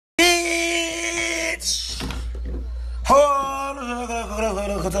Hey,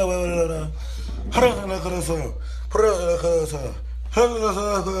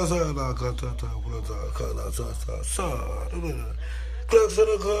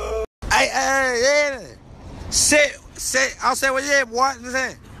 set. I'll say what yeah, boy. You know what I'm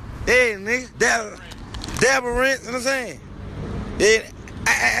saying? Hey, nigga, dabble rent, you know what I'm saying? Yeah,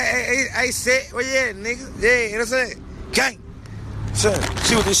 I set, well, yeah, nigga. Yeah, you know what I'm saying? Gang. Son,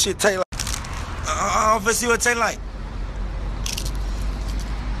 see what this shit taste like. I'm finna see what it taste like.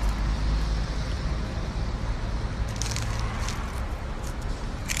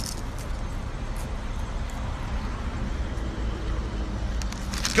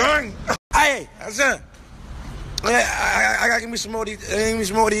 Gang. Hey, son. I gotta give me some more of these,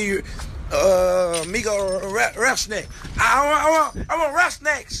 Migos rap snacks. I want rap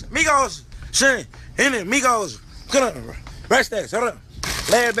snacks. Migos, son, in it, Migos. Come on, rap snacks. Hold up.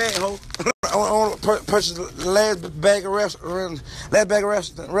 Last bag, ho. I want to purchase the last bag of rap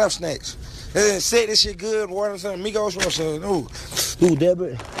snacks. Say this shit good. Water something. Migos rap snacks. Ooh, that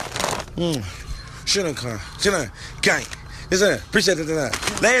bit. Shouldn't come. Shouldn't gang. Listen, appreciate it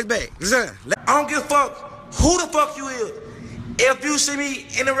tonight. Last bag. Listen, I don't give a fuck who the fuck you is. If you see me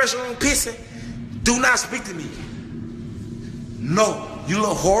in the restaurant pissing, do not speak to me. No, you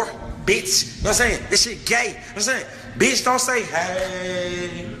little whore, bitch. You know what I'm saying? This shit gay. You know what I'm saying? Bitch, don't say,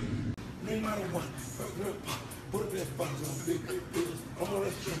 hey. No matter what. Put up that box on big. I'm on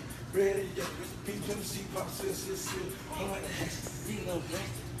that shit. Ready, yeah. People in the seat, pop, I'm like the hex. You know,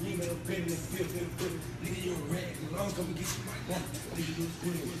 you know, baby, feel. Nigga, you're a rag. Long come and get some right one. Nigga, you're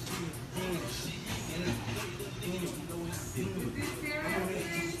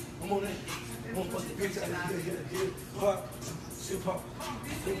I'm on that. I'm gonna fuck the bitch out of here. Hip-hop.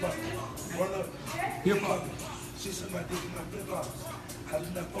 Run up. Hip-hop. She's in my dick in my flip-flops. I do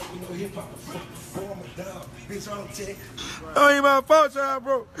not fuck with no hip-hop. Boy, I'm a dog. Bitch, I don't check. Oh, ain't my fault, y'all,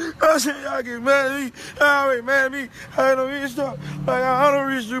 bro. I said y'all get mad at me. Y'all ain't mad at me. I ain't no reason stuff. Like, I don't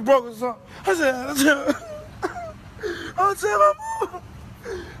reach you broke or something. I said, my mom.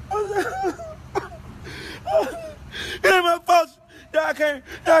 It ain't my fault. Y'all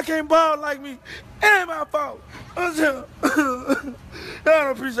can't ball like me. It ain't my fault. I said, y'all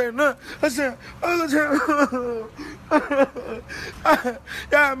don't appreciate nothing. I said,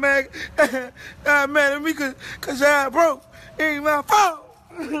 y'all mad at me cause y'all broke. It ain't my fault.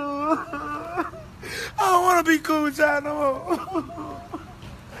 I don't want to be cool with y'all no more.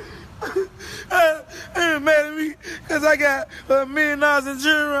 Ain't mad at me cause I got $1 million in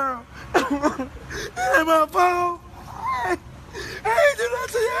jewelry around. It ain't my fault. I ain't do that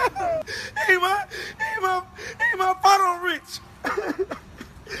to y'all. Ain't my fault I'm rich.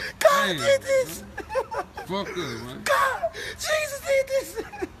 God did this. Fuck this, man. God, Jesus did this.